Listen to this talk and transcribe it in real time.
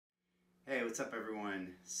Hey, what's up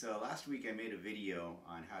everyone? So last week I made a video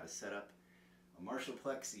on how to set up a Marshall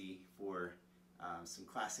Plexi for some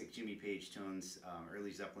classic Jimmy Page tones,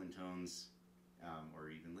 early Zeppelin tones,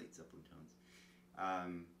 or even late Zeppelin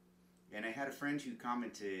tones. And I had a friend who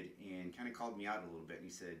commented and kind of called me out a little bit, and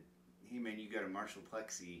he said, hey man, you got a Marshall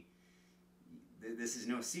Plexi. This is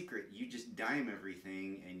no secret. You just dime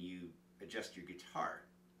everything and you adjust your guitar.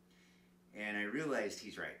 And I realized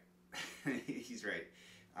he's right. He's right.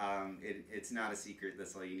 It's not a secret.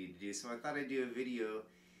 That's all you need to do. So I thought I'd do a video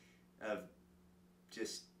of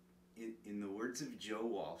just, in the words of Joe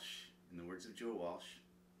Walsh,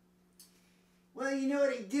 well, you know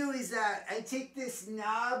what I do is I take this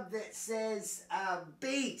knob that says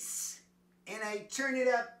bass and I turn it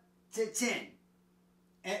up to 10.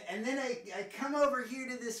 And then I come over here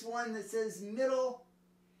to this one that says middle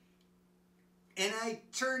and I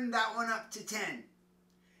turn that one up to 10.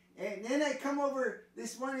 And then I come over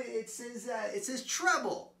this one, it says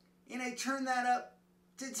treble, and I turn that up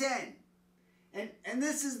to 10. And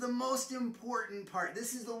this is the most important part.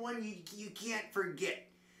 This is the one you can't forget.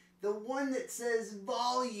 The one that says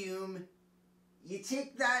volume, you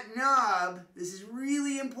take that knob, this is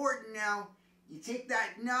really important now, you take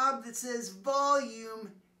that knob that says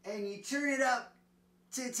volume and you turn it up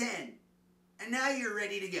to 10. And now you're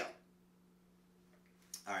ready to go.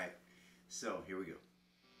 Alright, so here we go.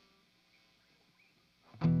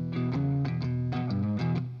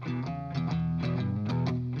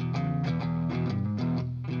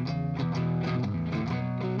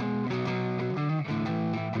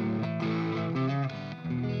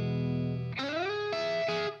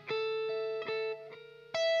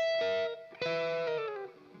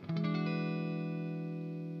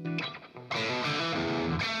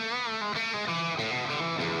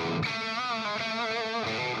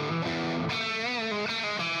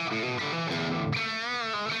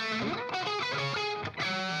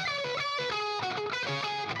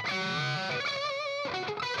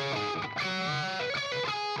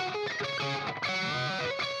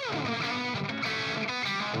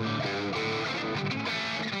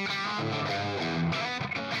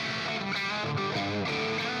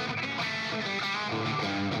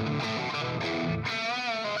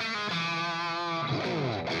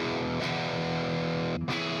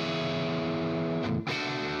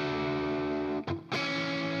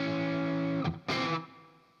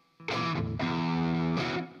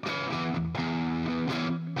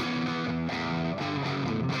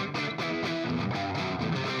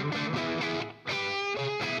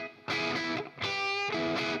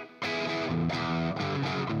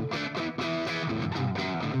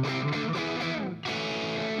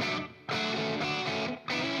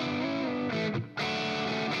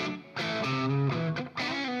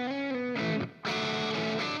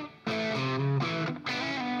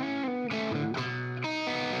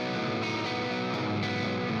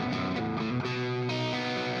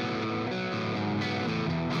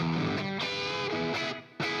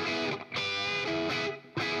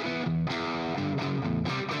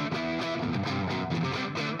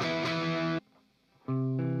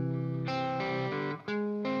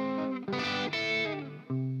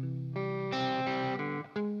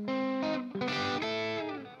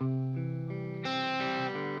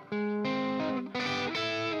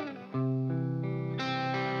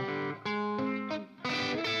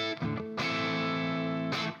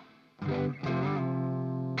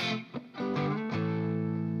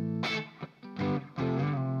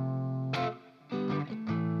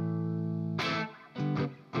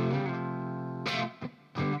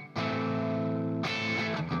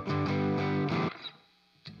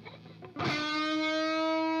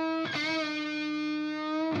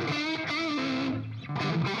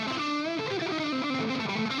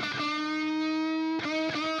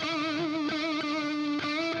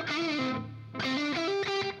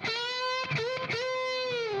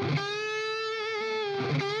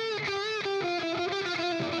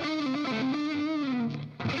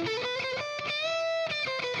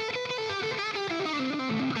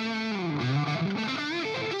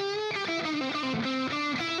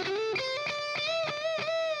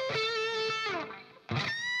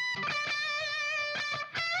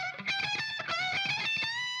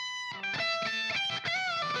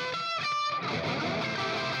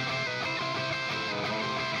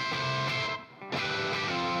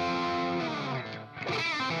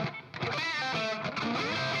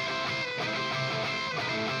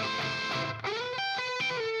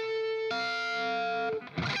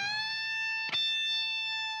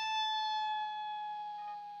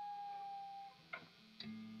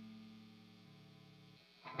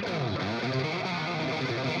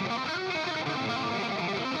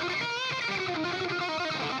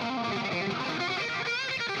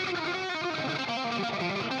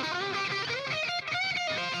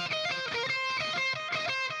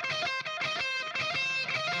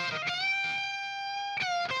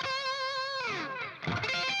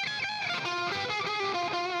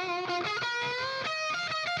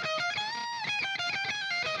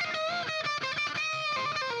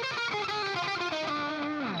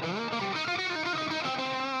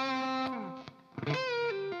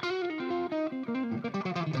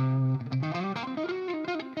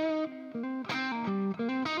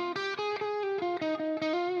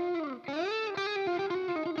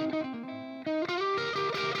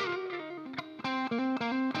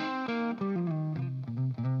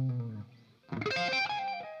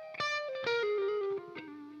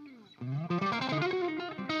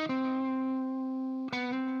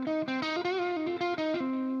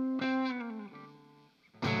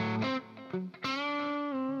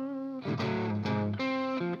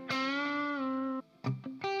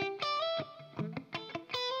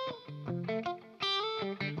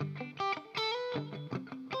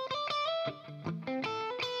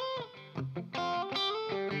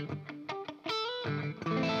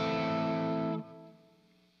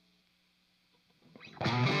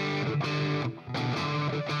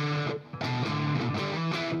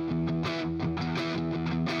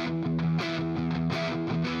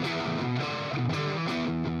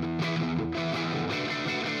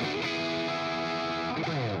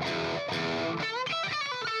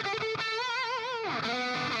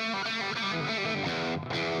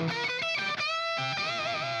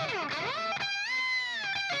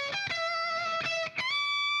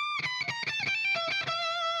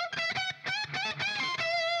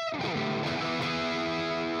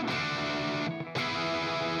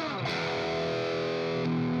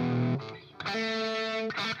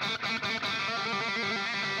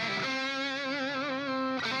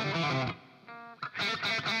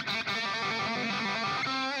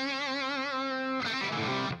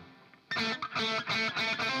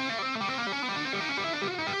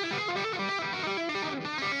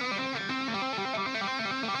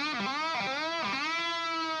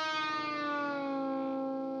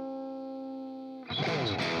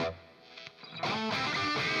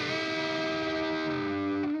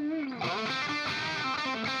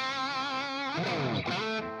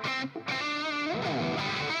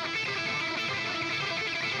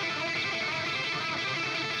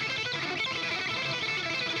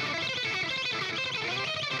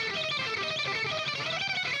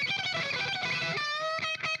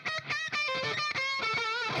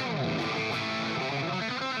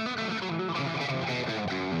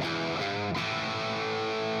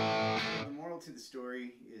 To the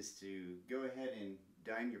story is to go ahead and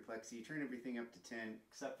dime your Plexi, turn everything up to 10,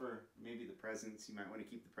 except for maybe the presence. You might want to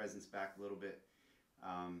keep the presence back a little bit.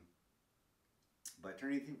 But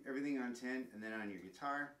turn everything on 10, and then on your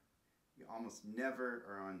guitar, you almost never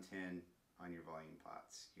are on 10 on your volume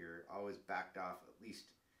pots. You're always backed off at least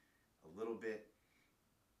a little bit,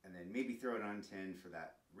 and then maybe throw it on 10 for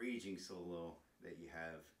that raging solo that you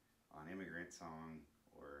have on Immigrant Song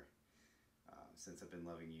or Since I've Been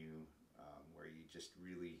Loving You, where you just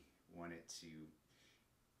really want it to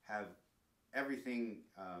have everything,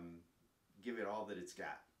 give it all that it's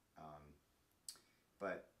got.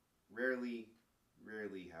 But rarely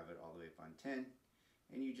have it all the way up on 10,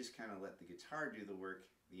 and you just kind of let the guitar do the work.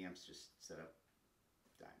 The amp's just set up,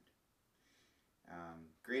 dimed.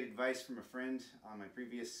 Great advice from a friend on my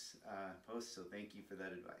previous post, so thank you for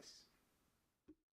that advice.